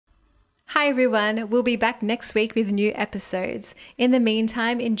Hi everyone, we'll be back next week with new episodes. In the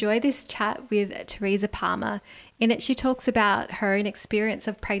meantime, enjoy this chat with Teresa Palmer. In it, she talks about her own experience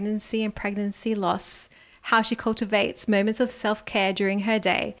of pregnancy and pregnancy loss, how she cultivates moments of self-care during her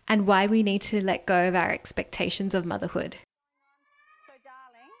day, and why we need to let go of our expectations of motherhood. So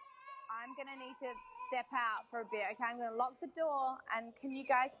darling, I'm going to need to step out for a bit. Okay, I'm going to lock the door, and can you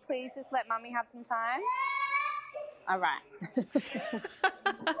guys please just let Mummy have some time? All right.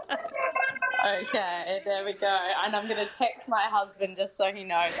 Okay, there we go. And I'm going to text my husband just so he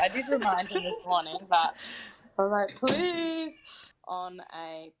knows. I did remind him this morning, but all right, please, on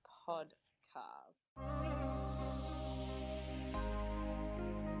a podcast.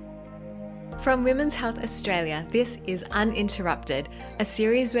 From Women's Health Australia, this is Uninterrupted, a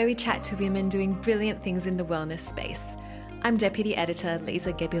series where we chat to women doing brilliant things in the wellness space. I'm Deputy Editor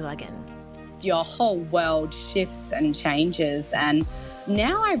Lisa Gebbuluggan. Your whole world shifts and changes, and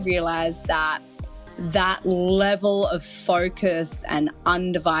now I realise that level of focus and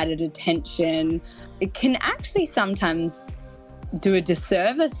undivided attention, it can actually sometimes do a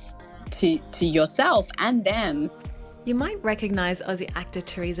disservice to yourself and them. You might recognise Aussie actor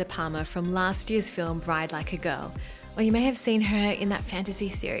Teresa Palmer from last year's film Ride Like a Girl, or you may have seen her in that fantasy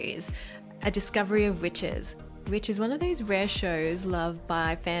series, A Discovery of Witches, which is one of those rare shows loved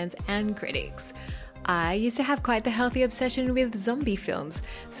by fans and critics. I used to have quite the healthy obsession with zombie films,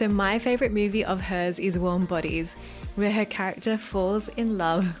 so my favourite movie of hers is Warm Bodies, where her character falls in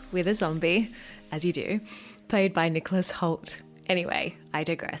love with a zombie, as you do, played by Nicholas Hoult. Anyway, I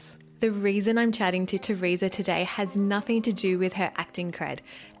digress. The reason I'm chatting to Teresa today has nothing to do with her acting cred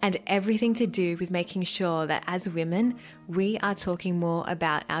and everything to do with making sure that as women, we are talking more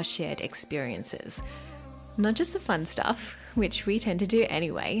about our shared experiences. Not just the fun stuff, which we tend to do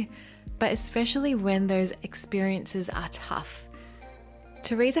anyway, but especially when those experiences are tough.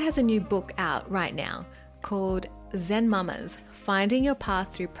 Teresa has a new book out right now called Zen Mamas, Finding Your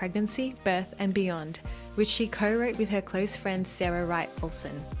Path Through Pregnancy, Birth and Beyond, which she co-wrote with her close friend Sarah Wright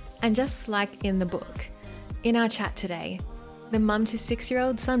Olsen. And just like in the book, in our chat today, the mum to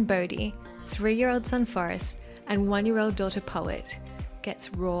 6-year-old son Bodhi, 3-year-old son Forrest, and 1-year-old daughter Poet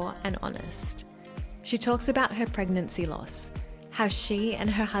gets raw and honest. She talks about her pregnancy loss, how she and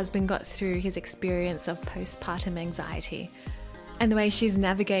her husband got through his experience of postpartum anxiety, and the way she's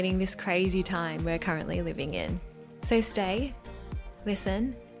navigating this crazy time we're currently living in. So stay,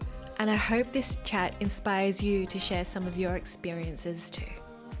 listen, and I hope this chat inspires you to share some of your experiences too.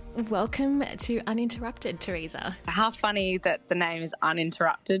 Welcome to Uninterrupted, Teresa. How funny that the name is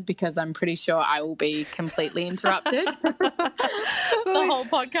Uninterrupted, because I'm pretty sure I will be completely interrupted the whole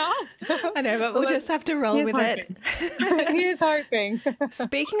podcast. I know, but we'll just have to roll with it. Here's hoping.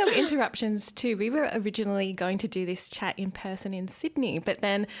 Speaking of interruptions too, we were originally going to do this chat in person in Sydney, but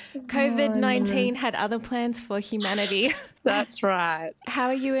then COVID-19 had other plans for humanity. That's right. How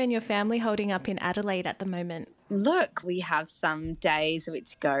are you and your family holding up in Adelaide at the moment? Look, we have some days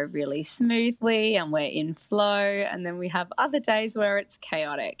which go really smoothly and we're in flow, and then we have other days where it's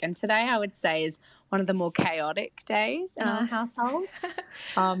chaotic. And today I would say is one of the more chaotic days in our household.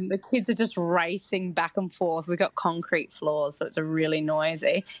 The kids are just racing back and forth. We've got concrete floors, so it's really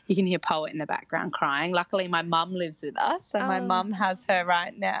noisy. You can hear Poet in the background crying. Luckily, my mum lives with us, so my mum has her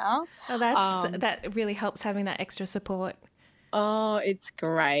right now. Oh, that really helps having that extra support. Oh, it's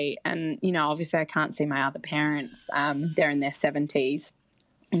great. And, obviously I can't see my other parents. They're in their 70s.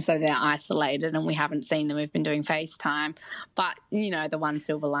 And so they're isolated and we haven't seen them. We've been doing FaceTime. But, the one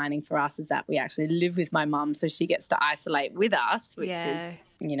silver lining for us is that we actually live with my mum, so she gets to isolate with us, which is,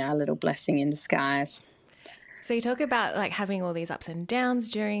 a little blessing in disguise. So you talk about like having all these ups and downs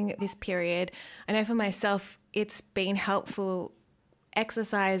during this period. I know for myself, it's been helpful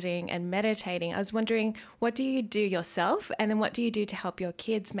exercising and meditating. I was wondering, what do you do yourself, and then what do you do to help your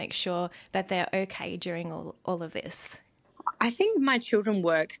kids make sure that they're okay during all of this? I think my children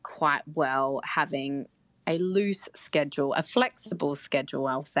work quite well having a loose schedule, a flexible schedule,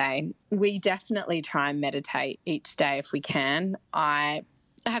 I'll say. We definitely try and meditate each day if we can. I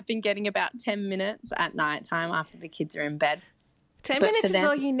have been getting about 10 minutes at night time after the kids are in bed. 10 minutes is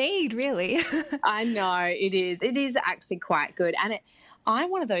all you need, really. I know, it is. It is actually quite good. And I'm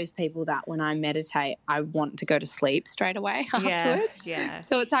one of those people that when I meditate, I want to go to sleep straight away afterwards. Yeah.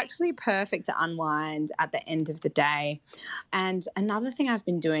 So it's actually perfect to unwind at the end of the day. And another thing I've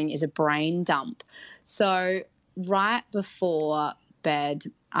been doing is a brain dump. So right before bed,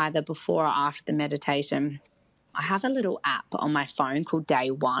 either before or after the meditation, I have a little app on my phone called Day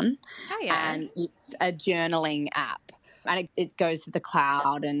One. Oh, yeah. And it's a journaling app. And it goes to the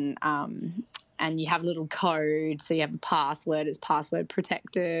cloud, and and you have a little code. So you have a password, it's password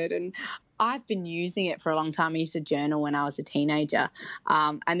protected. And I've been using it for a long time. I used to journal when I was a teenager.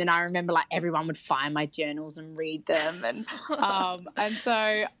 And then I remember like everyone would find my journals and read them. And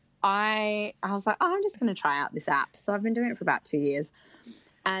so I was like, oh, I'm just going to try out this app. So I've been doing it for about 2 years.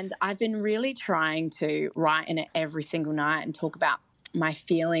 And I've been really trying to write in it every single night and talk about my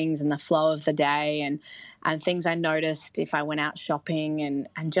feelings and the flow of the day and things I noticed if I went out shopping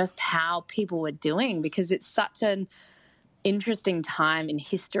and just how people were doing, because it's such an interesting time in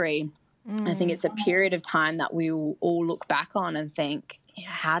history. I think it's a period of time that we will all look back on and think,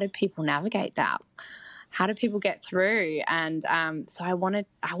 how did people navigate that? How do people get through? And so I want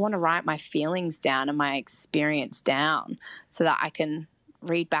to write my feelings down and my experience down so that I can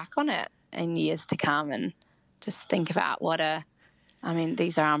read back on it in years to come and just think about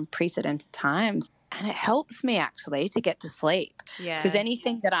these are unprecedented times. And it helps me actually to get to sleep. Yeah. Because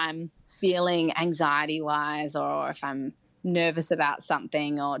anything that I'm feeling anxiety-wise, or if I'm nervous about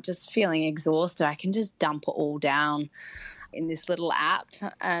something or just feeling exhausted, I can just dump it all down in this little app,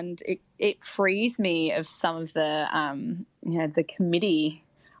 and it frees me of some of the the committee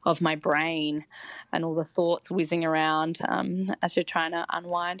of my brain and all the thoughts whizzing around as you're trying to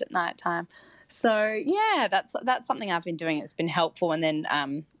unwind at night time. So yeah, that's something I've been doing. It's been helpful. And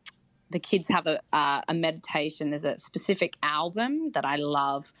then the kids have a meditation. There's a specific album that I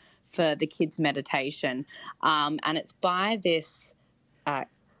love for the kids' meditation, and it's by this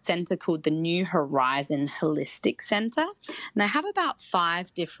centre called the New Horizon Holistic Centre. And they have about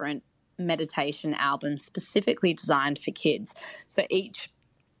 5 different meditation albums specifically designed for kids. So each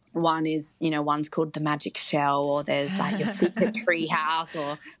one is, one's called The Magic Shell, or there's like Your Secret Tree House,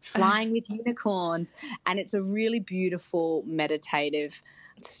 or Flying with Unicorns. And it's a really beautiful meditative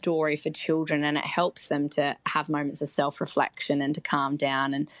story for children, and it helps them to have moments of self-reflection and to calm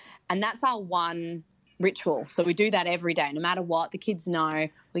down. And that's our one ritual. So we do that every day, no matter what. The kids know.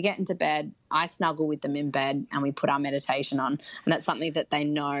 We get into bed, I snuggle with them in bed, and we put our meditation on. And that's something that they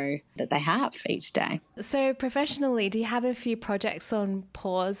know that they have each day. So professionally, do you have a few projects on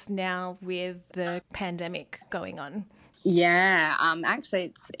pause now with the pandemic going on? Yeah, actually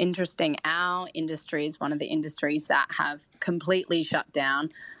it's interesting. Our industry is one of the industries that have completely shut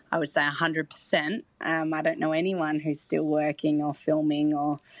down. I would say 100%. I don't know anyone who's still working or filming,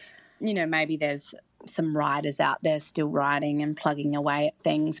 or, maybe there's some writers out there still writing and plugging away at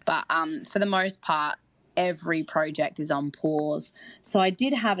things. But for the most part, every project is on pause. So I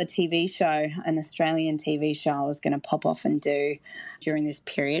did have a TV show, an Australian TV show I was going to pop off and do during this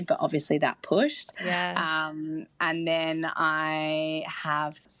period, but obviously that pushed. Yeah. And then I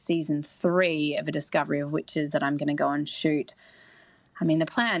have season 3 of A Discovery of Witches that I'm going to go and shoot. I mean, the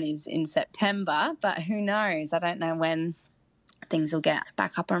plan is in September, but who knows? I don't know when things will get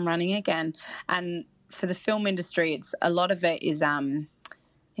back up and running again. And for the film industry, it's a lot of it is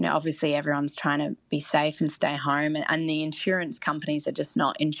obviously everyone's trying to be safe and stay home, and the insurance companies are just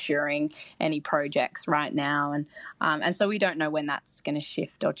not insuring any projects right now. And so we don't know when that's going to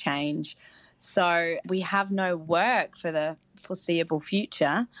shift or change. So we have no work for the foreseeable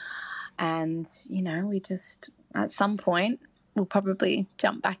future. And, we just, at some point, we'll probably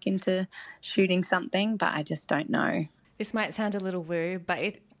jump back into shooting something, but I just don't know. This might sound a little woo, but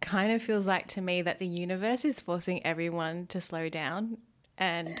it kind of feels like to me that the universe is forcing everyone to slow down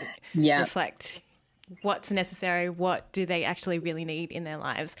and reflect what's necessary, what do they actually really need in their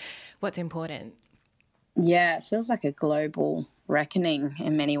lives, what's important. Yeah, it feels like a global reckoning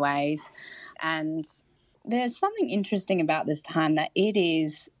in many ways. And there's something interesting about this time, that it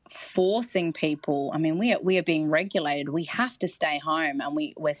is forcing people. I mean, we are being regulated. We have to stay home,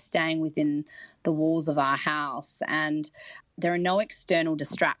 and we're staying within the walls of our house, and there are no external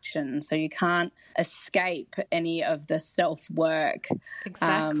distractions, so you can't escape any of the self-work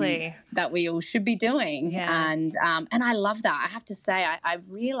that we all should be doing. Yeah. And I love that. I have to say,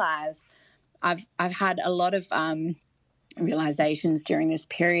 I've realized I've had a lot of realizations during this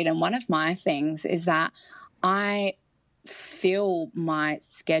period, and one of my things is that I fill my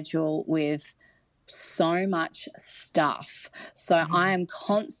schedule with so much stuff. So I am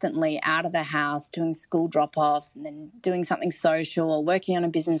constantly out of the house doing school drop-offs, and then doing something social, or working on a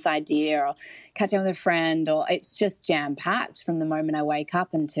business idea, or catching up with a friend, or it's just jam-packed from the moment I wake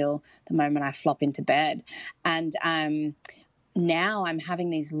up until the moment I flop into bed. And now I'm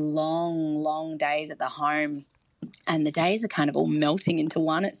having these long, long days at the home, and the days are kind of all melting into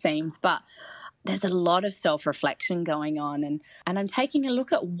one, it seems. But there's a lot of self-reflection going on, and I'm taking a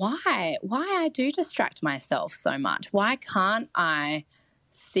look at why I do distract myself so much. Why can't I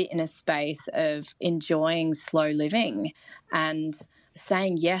sit in a space of enjoying slow living and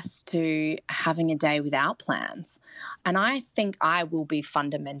saying yes to having a day without plans. And I think I will be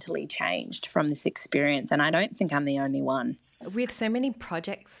fundamentally changed from this experience, and I don't think I'm the only one. With so many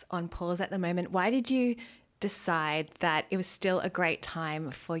projects on pause at the moment, why did you decide that it was still a great time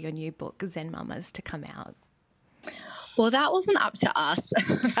for your new book, Zen Mamas, to come out? Well, that wasn't up to us.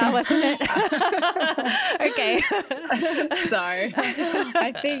 Oh, wasn't it? Okay. So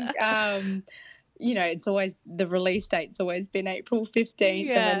I think, it's always, the release date's always been April 15th.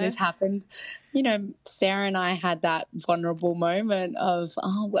 Yeah. And when this happened, Sarah and I had that vulnerable moment of,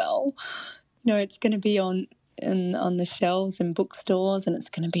 it's going to be on the shelves in bookstores, and it's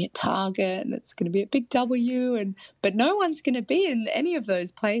going to be at Target, and it's going to be at Big W, but no one's going to be in any of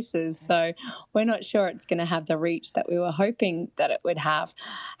those places. So we're not sure it's going to have the reach that we were hoping that it would have.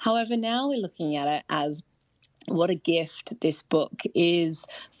 However, now we're looking at it as what a gift this book is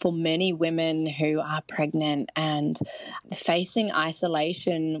for many women who are pregnant and facing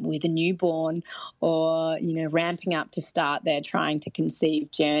isolation with a newborn, or, ramping up to start their trying to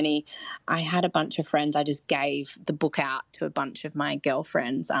conceive journey. I had a bunch of friends. I just gave the book out to a bunch of my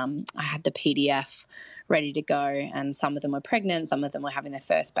girlfriends. I had the PDF ready to go, and some of them were pregnant, some of them were having their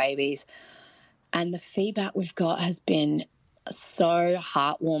first babies. And the feedback we've got has been so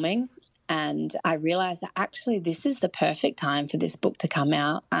heartwarming. And I realised that actually this is the perfect time for this book to come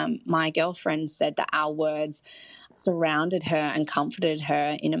out. My girlfriend said that our words surrounded her and comforted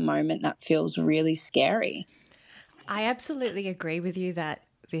her in a moment that feels really scary. I absolutely agree with you that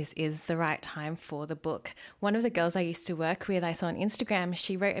this is the right time for the book. One of the girls I used to work with, I saw on Instagram,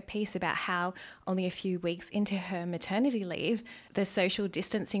 she wrote a piece about how only a few weeks into her maternity leave, the social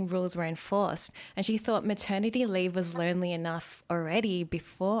distancing rules were enforced. And she thought maternity leave was lonely enough already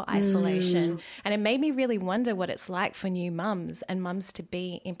before isolation. And it made me really wonder what it's like for new mums, and mums to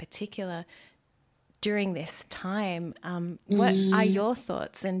be in particular during this time. What are your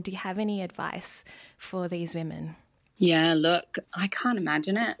thoughts, and do you have any advice for these women? Yeah, look, I can't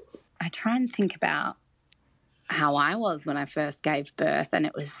imagine it. I try and think about how I was when I first gave birth, and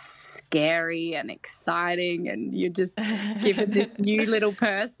it was scary and exciting, and you're just given this new little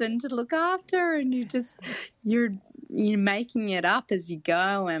person to look after, and you're making it up as you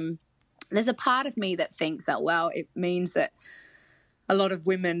go. And there's a part of me that thinks that, it means that a lot of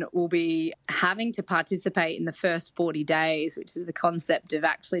women will be having to participate in the first 40 days, which is the concept of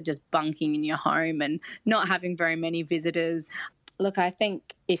actually just bunking in your home and not having very many visitors. Look, I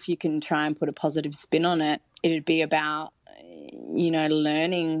think if you can try and put a positive spin on it, it'd be about,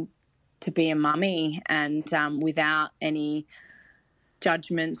 learning to be a mummy, and without any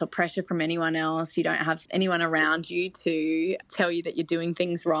judgments or pressure from anyone else. You don't have anyone around you to tell you that you're doing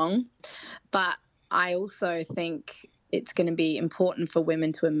things wrong. But I also think it's going to be important for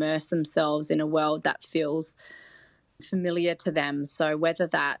women to immerse themselves in a world that feels familiar to them. So whether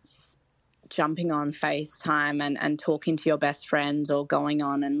that's jumping on FaceTime and talking to your best friends, or going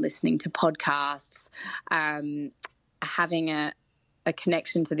on and listening to podcasts, having a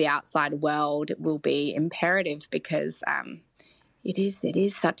connection to the outside world will be imperative, because it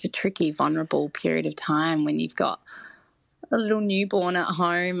is such a tricky, vulnerable period of time when you've got a little newborn at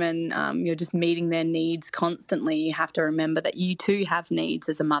home and you're just meeting their needs constantly. You have to remember that you too have needs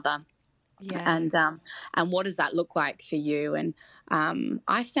as a mother. Yeah. And what does that look like for you? And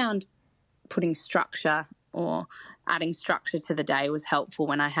I found putting structure or adding structure to the day was helpful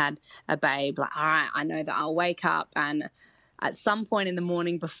when I had a babe. Like, all right, I know that I'll wake up, and at some point in the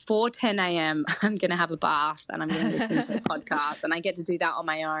morning before 10 a.m., I'm going to have a bath and I'm going to listen to a podcast, and I get to do that on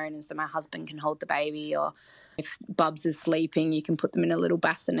my own. And so my husband can hold the baby, or if Bubs is sleeping, you can put them in a little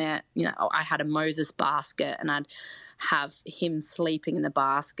bassinet. I had a Moses basket, and I'd have him sleeping in the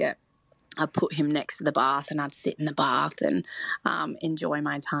basket. I'd put him next to the bath, and I'd sit in the bath and enjoy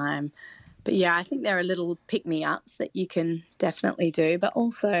my time. But yeah, I think there are little pick-me-ups that you can definitely do, but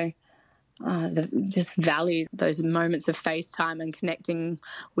also just value those moments of FaceTime and connecting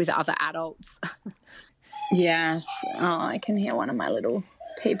with other adults. Yes. Oh, I can hear one of my little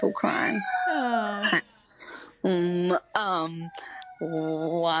people crying. One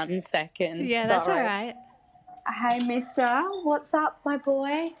second. Yeah, that's all right. Hey, mister, what's up, my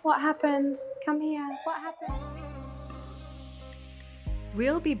boy? What happened? Come here. What happened?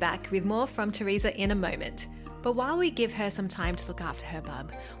 We'll be back with more from Teresa in a moment. But while we give her some time to look after her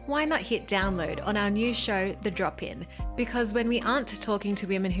bub, why not hit download on our new show, The Drop-In? Because when we aren't talking to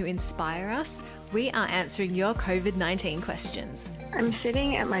women who inspire us, we are answering your COVID-19 questions. I'm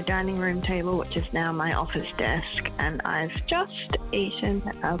sitting at my dining room table, which is now my office desk, and I've just eaten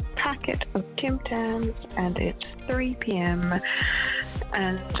a packet of Tim Tams, and it's 3 p.m.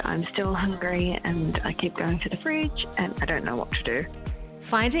 and I'm still hungry and I keep going to the fridge and I don't know what to do.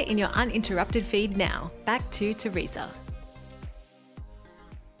 Find it in your uninterrupted feed now. Back to Teresa.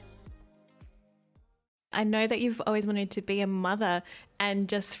 I know that you've always wanted to be a mother, and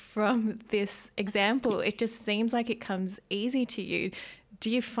just from this example, it just seems like it comes easy to you. Do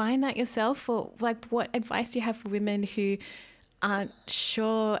you find that yourself, or like what advice do you have for women who aren't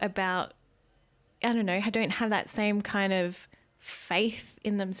sure about, I don't know, don't have that same kind of faith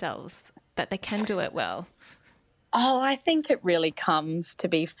in themselves that they can do it well? Oh, I think it really comes, to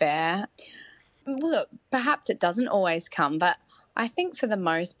be fair. Look, perhaps it doesn't always come, but I think for the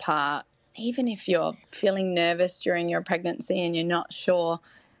most part, even if you're feeling nervous during your pregnancy and you're not sure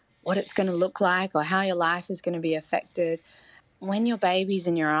what it's going to look like or how your life is going to be affected, when your baby's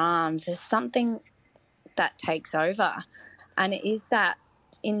in your arms, there's something that takes over, and it is that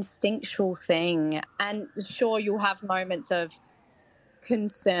instinctual thing. And sure, you'll have moments of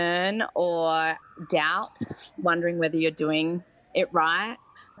concern or doubt, wondering whether you're doing it right.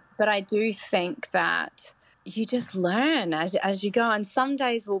 But I do think that you just learn as you go, and some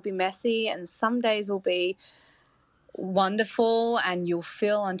days will be messy and some days will be wonderful and you'll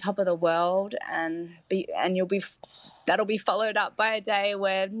feel on top of the world, and that'll be followed up by a day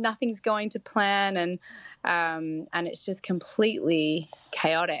where nothing's going to plan and it's just completely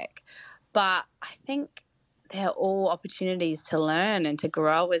chaotic. But I think they're all opportunities to learn and to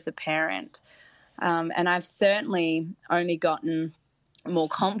grow as a parent. And I've certainly only gotten more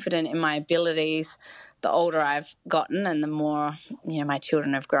confident in my abilities the older I've gotten and the more, my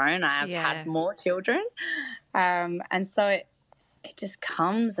children have grown. I've had more children. And so it just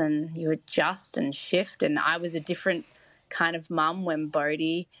comes and you adjust and shift. And I was a different kind of mum when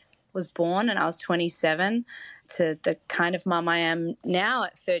Bodhi was born and I was 27 to the kind of mum I am now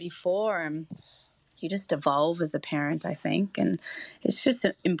at 34. And you just evolve as a parent, I think. And it's just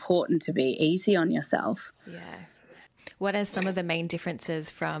important to be easy on yourself. Yeah. What are some of the main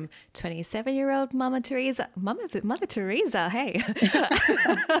differences from 27-year-old Mother Teresa, hey,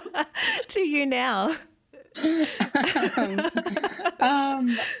 to you now?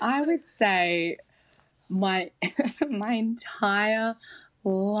 I would say my entire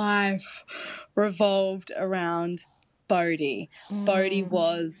life revolved around Bodhi. Bodhi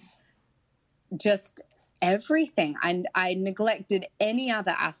was just everything. I neglected any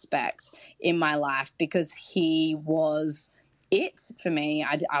other aspect in my life because he was it for me.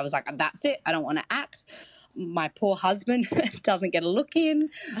 I was like, that's it. I don't want to act. My poor husband doesn't get a look in.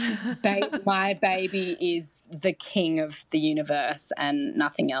 My baby is the king of the universe and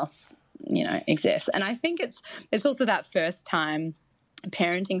nothing else, exists. And I think it's also that first time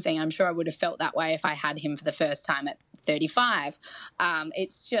parenting thing. I'm sure I would have felt that way if I had him for the first time at 35.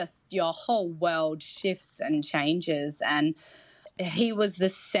 It's just your whole world shifts and changes, and he was the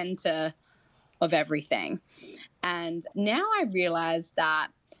center of everything. And now I realize that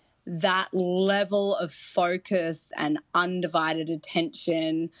level of focus and undivided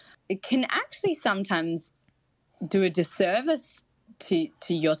attention, it can actually sometimes do a disservice to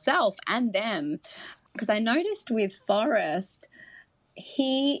yourself and them. Because I noticed with Forrest,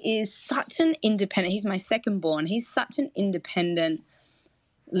 he is such an independent, he's my second born, he's such an independent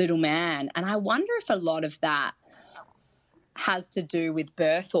little man. And I wonder if a lot of that has to do with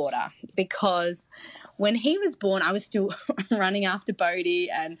birth order, because when he was born, I was still running after Bodhi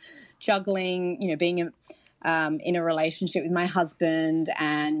and juggling, being in a relationship with my husband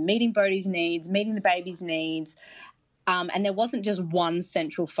and meeting Bodhi's needs, meeting the baby's needs. And there wasn't just one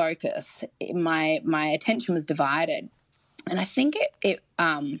central focus. My attention was divided. And I think it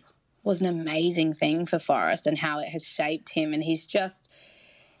was an amazing thing for Forrest and how it has shaped him. And he's just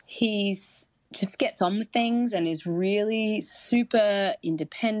gets on with things and is really super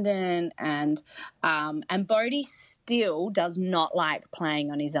independent. And Bodhi still does not like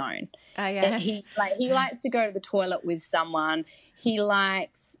playing on his own. Oh, yeah. He likes to go to the toilet with someone. He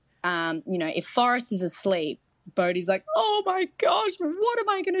likes, if Forrest is asleep, Bodhi's like, oh my gosh, what am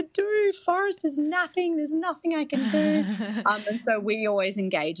I going to do? Forrest is napping. There's nothing I can do. And so we always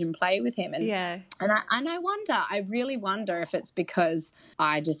engage and play with him. And I really wonder if it's because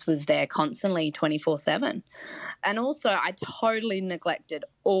I just was there constantly 24/7. And also I totally neglected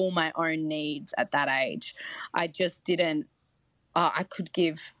all my own needs at that age. I just didn't, I could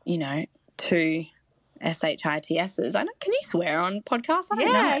give, two SHITSs. Can you swear on podcasts? I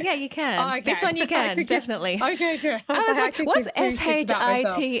don't know. Yeah, you can. Oh, okay. This one you can, definitely. Okay, good. I was like, what's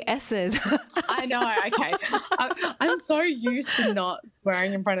SHITSs? SHITSs? I know, okay. I'm so used to not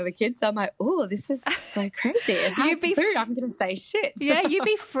swearing in front of the kids. I'm like, oh, this is so crazy. I'm going to say shit. Yeah, you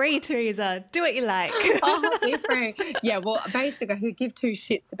be free, Teresa. Do what you like. Oh, be free. Yeah, well, basically, I could give two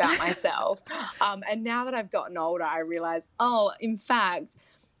shits about myself. And now that I've gotten older, I realise, in fact,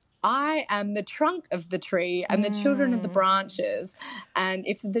 I am the trunk of the tree and the children of the branches. And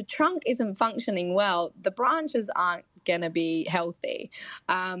if the trunk isn't functioning well, the branches aren't going to be healthy.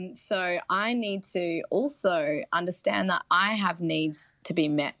 So I need to also understand that I have needs to be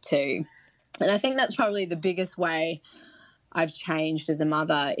met too. And I think that's probably the biggest way I've changed as a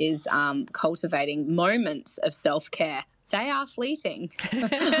mother is cultivating moments of self-care. They are fleeting,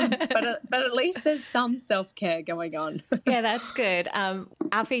 but at least there's some self-care going on. Yeah, that's good.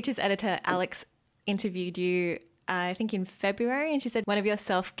 Our features editor, Alex, interviewed you, I think in February, and she said one of your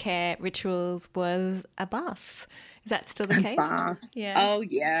self-care rituals was a bath. Is that still the case? Bath. Yeah. Oh,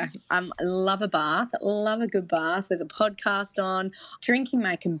 yeah. I love a bath. Love a good bath with a podcast on, drinking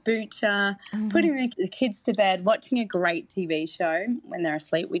my kombucha, putting the kids to bed, watching a great TV show when they're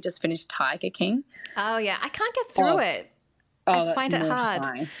asleep. We just finished Tiger King. Oh, yeah. I can't get through it. I find it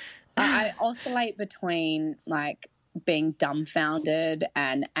hard. I oscillate between like being dumbfounded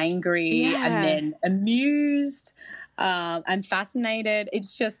and angry and then amused and fascinated.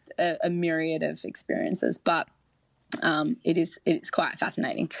 It's just a myriad of experiences, but it's quite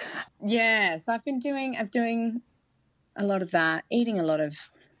fascinating. Yeah, so I'm doing a lot of that, eating a lot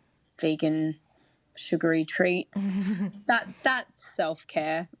of vegan sugary treats. That's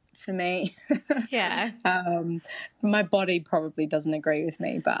self-care for me. Yeah. My body probably doesn't agree with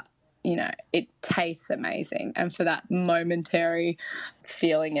me, but it tastes amazing. And for that momentary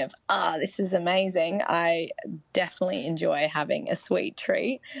feeling of, this is amazing, I definitely enjoy having a sweet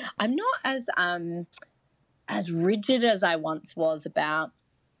treat. I'm not as rigid as I once was about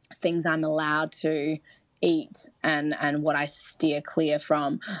things I'm allowed to eat and what I steer clear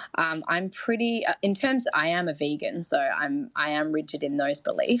from. I'm pretty in terms I am a vegan, so I am rigid in those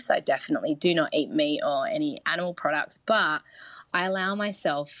beliefs. I definitely do not eat meat or any animal products, but I allow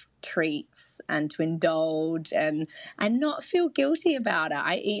myself treats and to indulge and not feel guilty about it.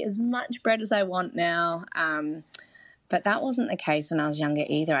 I eat as much bread as I want now. But that wasn't the case when I was younger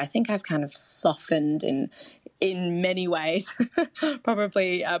either. I think I've kind of softened in many ways.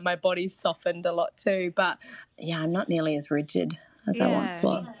 Probably my body's softened a lot too. But, yeah, I'm not nearly as rigid as I once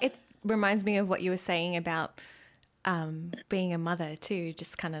was. It reminds me of what you were saying about being a mother too,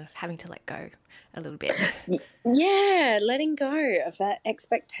 just kind of having to let go a little bit. Yeah, letting go of that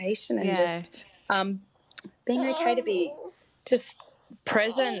expectation and just being okay to be just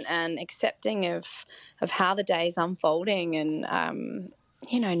present and accepting of how the day's unfolding and,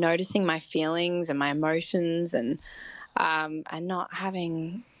 noticing my feelings and my emotions and not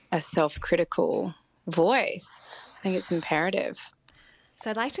having a self-critical voice. I think it's imperative. So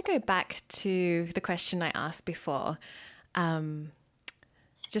I'd like to go back to the question I asked before,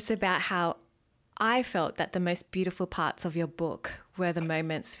 just about how I felt that the most beautiful parts of your book were the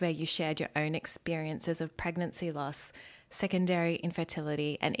moments where you shared your own experiences of pregnancy loss, secondary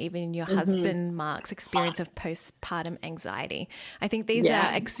infertility, and even your husband Mark's experience of postpartum anxiety. I think these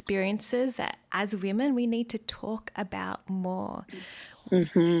are experiences that as women we need to talk about more.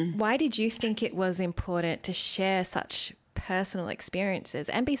 Why did you think it was important to share such personal experiences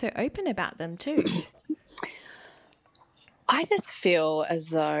and be so open about them too? I just feel as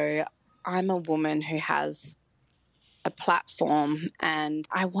though I'm a woman who has a platform and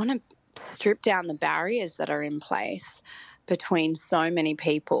I want to strip down the barriers that are in place between so many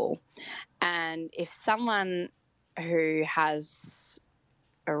people. And if someone who has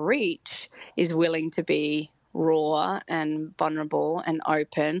a reach is willing to be raw and vulnerable and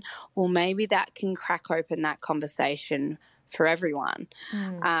open, well, maybe that can crack open that conversation for everyone.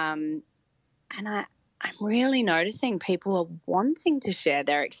 And I'm really noticing people are wanting to share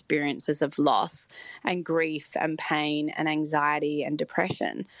their experiences of loss and grief and pain and anxiety and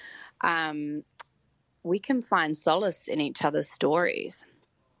depression. We can find solace in each other's stories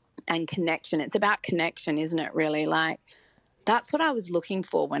and connection. It's about connection, isn't it, really? Like, that's what I was looking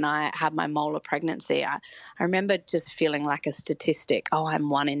for when I had my molar pregnancy. I remember just feeling like a statistic. I'm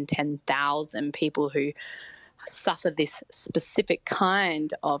 1 in 10,000 people who suffer this specific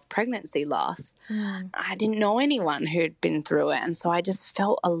kind of pregnancy loss. I didn't know anyone who'd been through it, and so I just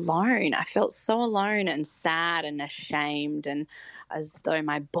felt alone. I felt so alone and sad and ashamed and as though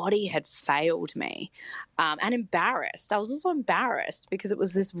my body had failed me, and embarrassed. I was also embarrassed because it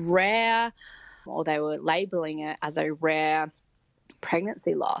was this rare or they were labeling it as a rare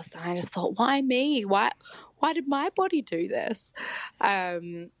pregnancy loss. And I just thought, why me? Why did my body do this?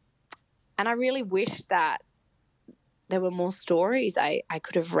 And I really wish that there were more stories I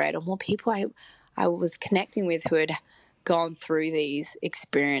could have read, or more people I was connecting with who had gone through these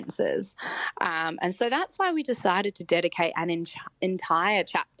experiences. And so that's why we decided to dedicate an entire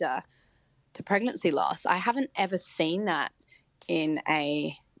chapter to pregnancy loss. I haven't ever seen that in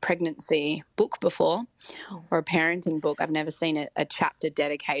a pregnancy book before, or a parenting book. I've never seen a chapter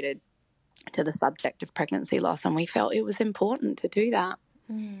dedicated to the subject of pregnancy loss, and we felt it was important to do that.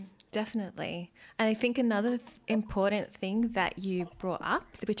 Definitely. And I think another important thing that you brought up,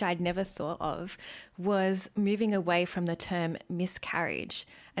 which I'd never thought of, was moving away from the term miscarriage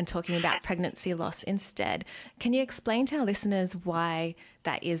and talking about pregnancy loss instead. Can you explain to our listeners why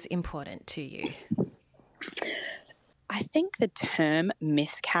that is important to you? I think the term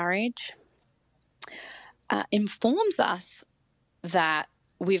miscarriage informs us that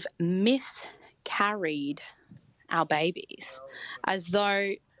we've miscarried our babies, as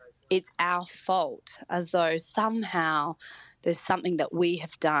though it's our fault, as though somehow there's something that we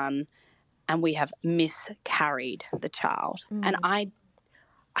have done and we have miscarried the child. And I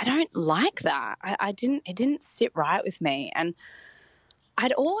don't like that. It didn't sit right with me. And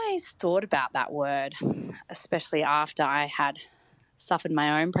I'd always thought about that word, especially after I had suffered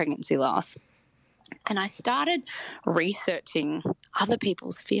my own pregnancy loss. And I started researching other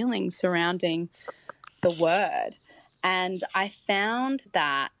people's feelings surrounding the word. And I found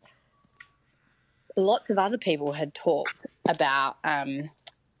that lots of other people had talked about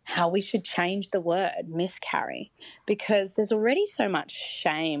how we should change the word miscarry, because there's already so much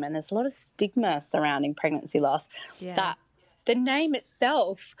shame and there's a lot of stigma surrounding pregnancy loss that the name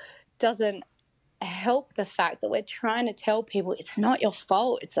itself doesn't help the fact that we're trying to tell people it's not your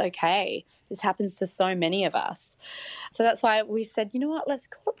fault, it's okay. This happens to so many of us. So that's why we said, you know what, let's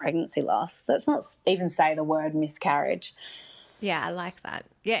call it pregnancy loss. Let's not even say the word miscarriage. Yeah, I like that.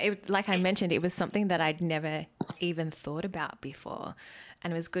 Yeah, like I mentioned, it was something that I'd never even thought about before.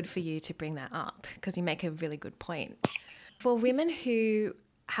 And it was good for you to bring that up, because you make a really good point. For women who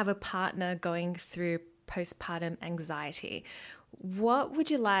have a partner going through postpartum anxiety, what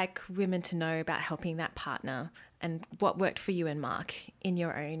would you like women to know about helping that partner, and what worked for you and Mark in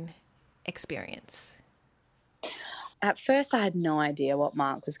your own experience? At first, I had no idea what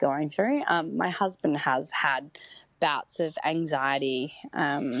Mark was going through. My husband has had bouts of anxiety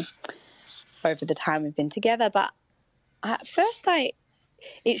over the time we've been together, but at first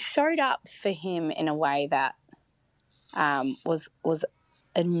it showed up for him in a way that was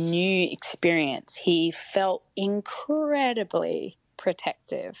a new experience. He felt incredibly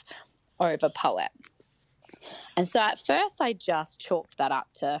protective over Poet. And so at first I just chalked that up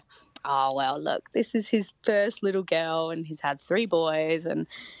to, oh, well, look, this is his first little girl and he's had 3 boys, and,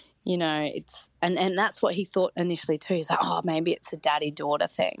 you know, it's, and that's what he thought initially too. He's like, oh, maybe it's a daddy-daughter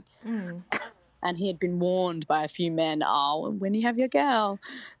thing. And he had been warned by a few men, oh, when you have your girl,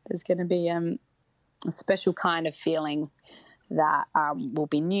 there's going to be a special kind of feeling that will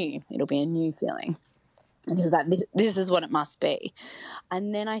be new. It'll be a new feeling. And he was like, this is what it must be.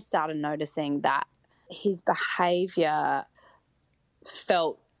 And then I started noticing that his behaviour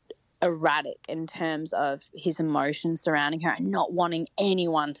felt erratic in terms of his emotions surrounding her and not wanting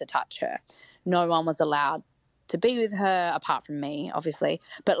anyone to touch her. No one was allowed to be with her apart from me, obviously,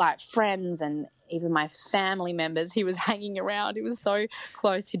 but like friends and even my family members he was hanging around. He was so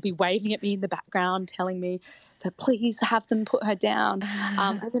close. He'd be waving at me in the background, telling me to please have them put her down.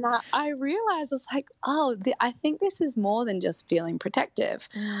 And then I realized, I was like, oh, I think this is more than just feeling protective.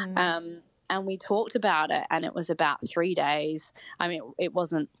 And we talked about it, and it was about 3 days. I mean, it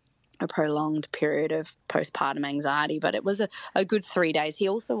wasn't a prolonged period of postpartum anxiety, but it was a good 3 days. He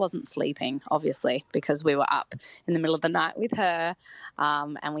also wasn't sleeping, obviously, because we were up in the middle of the night with her,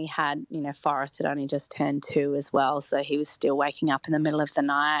 and we had, you know, Forrest had only just turned 2 as well, so he was still waking up in the middle of the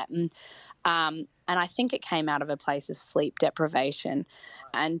night. And I think it came out of a place of sleep deprivation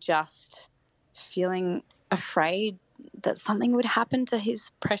and just feeling afraid that something would happen to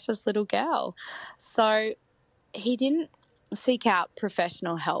his precious little girl. So he didn't seek out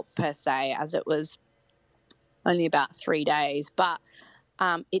professional help per se, as it was only about 3 days, but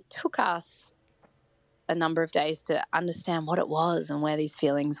it took us a number of days to understand what it was and where these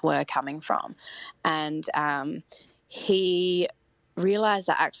feelings were coming from. And he realized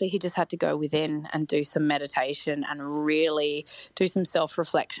that actually he just had to go within and do some meditation and really do some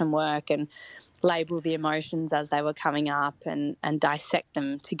self-reflection work and label the emotions as they were coming up and dissect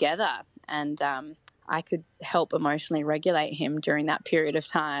them together. And I could help emotionally regulate him during that period of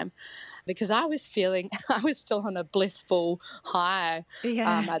time, because I was still on a blissful high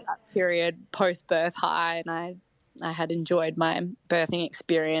at that period, post-birth high, and I had enjoyed my birthing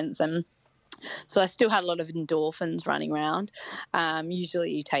experience, and so I still had a lot of endorphins running around.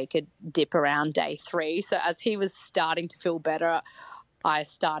 Usually you take a dip around day 3. So as he was starting to feel better,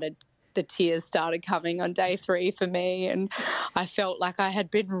 the tears started coming on day 3 for me, and I felt like I had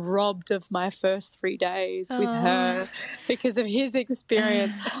been robbed of my first 3 days with her because of his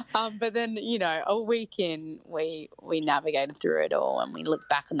experience. But then, a week in, we navigated through it all, and we look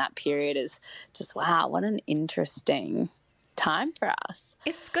back on that period as just, wow, what an interesting time for us.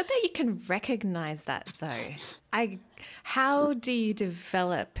 It's good that you can recognize that, though. How do you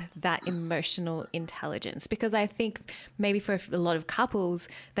develop that emotional intelligence? Because I think maybe for a lot of couples,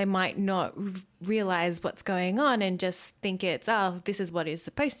 they might not realize what's going on and just think it's, this is what is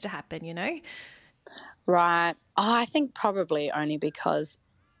supposed to happen, Right. I think probably only because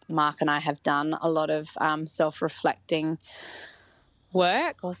Mark and I have done a lot of self-reflecting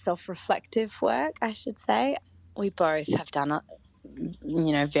work, or self-reflective work, I should say. We both have done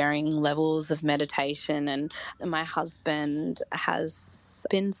varying levels of meditation, and my husband has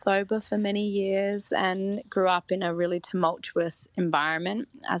been sober for many years and grew up in a really tumultuous environment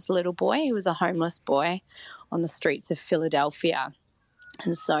as a little boy. He was a homeless boy on the streets of Philadelphia.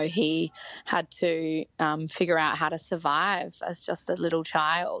 And so he had to figure out how to survive as just a little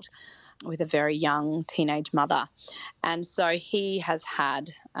child with a very young teenage mother. And so he has had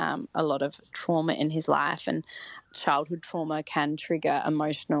a lot of trauma in his life, and childhood trauma can trigger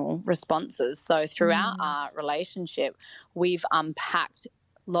emotional responses. So throughout our relationship, we've unpacked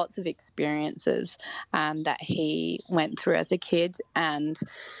lots of experiences that he went through as a kid. And,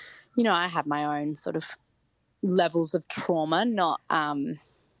 I have my own sort of levels of trauma,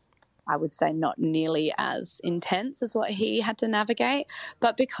 I would say not nearly as intense as what he had to navigate.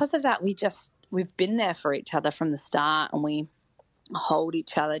 But because of that, we've been there for each other from the start, and we hold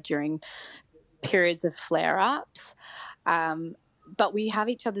each other during periods of flare-ups. But we have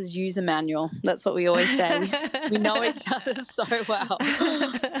each other's user manual. That's what we always say. We know each other so well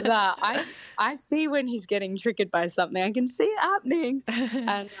that I see when he's getting triggered by something. I can see it happening,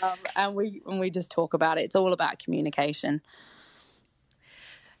 and we just talk about it. It's all about communication.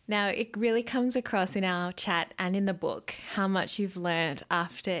 Now, it really comes across in our chat and in the book how much you've learned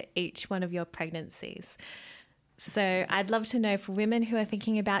after each one of your pregnancies. So I'd love to know, for women who are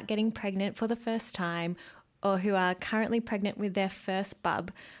thinking about getting pregnant for the first time, or who are currently pregnant with their first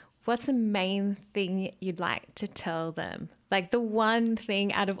bub, what's the main thing you'd like to tell them? Like the one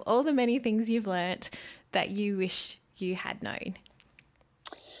thing out of all the many things you've learnt that you wish you had known.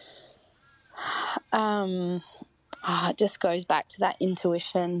 It just goes back to that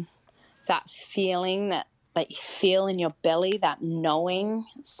intuition, that feeling that you feel in your belly, that knowing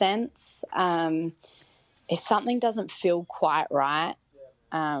sense. If something doesn't feel quite right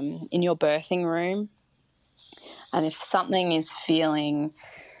in your birthing room, and if something is feeling,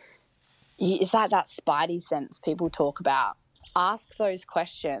 is that spidey sense people talk about, ask those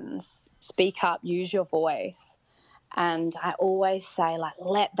questions, speak up, use your voice. And I always say,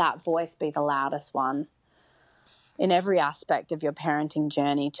 let that voice be the loudest one. In every aspect of your parenting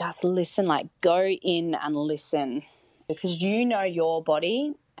journey, just listen, go in and listen, because you know your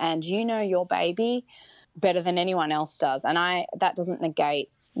body and you know your baby better than anyone else does. And that doesn't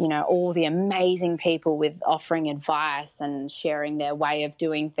negate, all the amazing people with offering advice and sharing their way of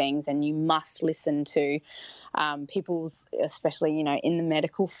doing things. And you must listen to people's, especially, in the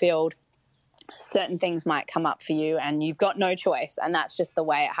medical field. Certain things might come up for you and you've got no choice, and that's just the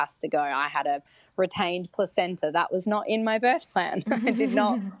way it has to go. I had a retained placenta. That was not in my birth plan. I did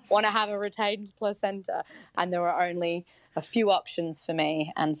not want to have a retained placenta, and there were only a few options for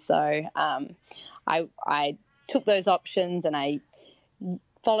me. And so I took those options and I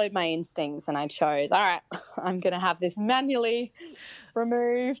followed my instincts, and I chose, all right, I'm going to have this manually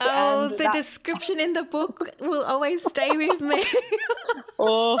removed. Oh, and the description in the book will always stay with me.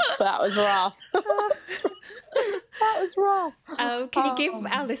 Oh, that was rough. That was rough. Can you give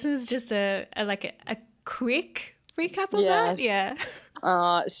our listeners just a quick recap of that? Yeah.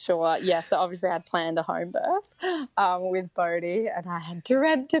 Sure. Yeah, so obviously I'd planned a home birth with Bodhi, and I had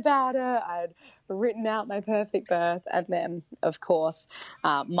dreamt about it. I'd written out my perfect birth, and then, of course,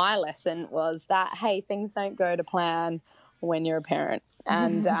 my lesson was that, hey, things don't go to plan when you're a parent.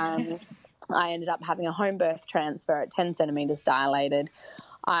 And I ended up having a home birth transfer at 10 centimetres dilated.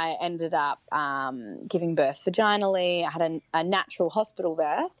 I ended up giving birth vaginally. I had a natural hospital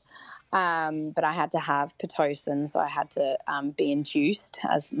birth. but I had to have Pitocin, so I had to be induced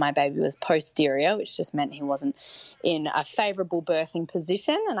as my baby was posterior, which just meant he wasn't in a favourable birthing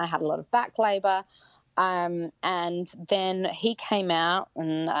position, and I had a lot of back labour. And then he came out,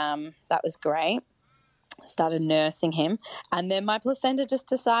 and that was great. Started nursing him, and then my placenta just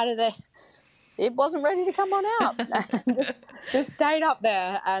decided that it wasn't ready to come on out. just stayed up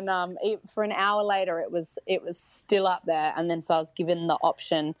there, and for an hour later it was still up there. And then so I was given the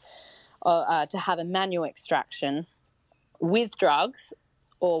option to have a manual extraction with drugs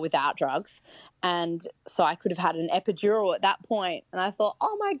or without drugs, and so I could have had an epidural at that point. And I thought,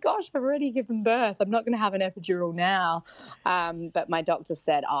 oh my gosh, I've already given birth, I'm not going to have an epidural now. But my doctor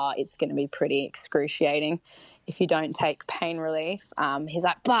said, it's going to be pretty excruciating if you don't take pain relief. He's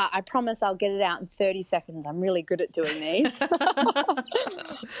like, but I promise I'll get it out in 30 seconds. I'm really good at doing these.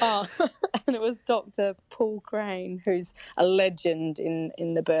 And it was Dr. Paul Crane, who's a legend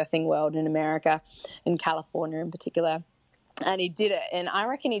in the birthing world in America, in California in particular. And he did it, and I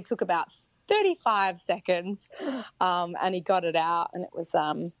reckon he took about 35 seconds, and he got it out, and it was,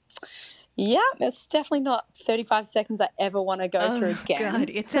 it's definitely not 35 seconds I ever want to go through again.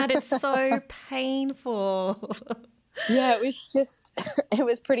 God, it sounded so painful. Yeah, it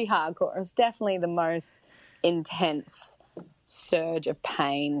was pretty hardcore. It was definitely the most intense surge of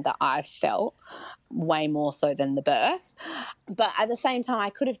pain that I've felt, way more so than the birth. But at the same time, I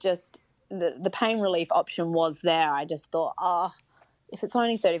could have just... The pain relief option was there. I just thought, if it's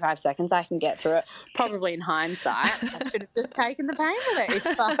only 35 seconds, I can get through it. Probably in hindsight, I should have just taken the pain relief.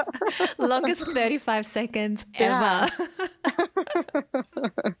 Longest 35 seconds ever.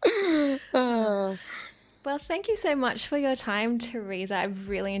 Yeah. Well, thank you so much for your time, Teresa. I've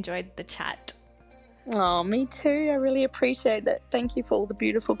really enjoyed the chat. Oh, me too. I really appreciate it. Thank you for all the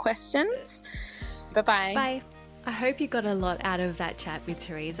beautiful questions. Bye-bye. Bye. I hope you got a lot out of that chat with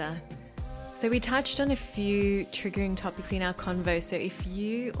Teresa. So we touched on a few triggering topics in our convo, so if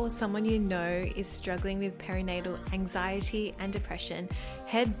you or someone you know is struggling with perinatal anxiety and depression,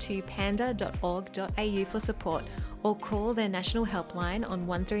 head to panda.org.au for support or call their national helpline on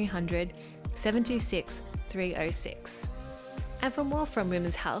 1300 726 306. And for more from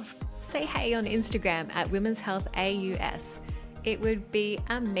Women's Health, say hey on Instagram at Women's Health AUS. It would be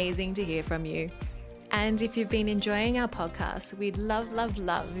amazing to hear from you. And if you've been enjoying our podcast, we'd love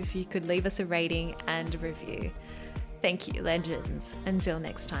if you could leave us a rating and a review. Thank you, legends. Until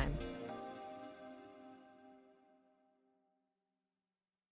next time.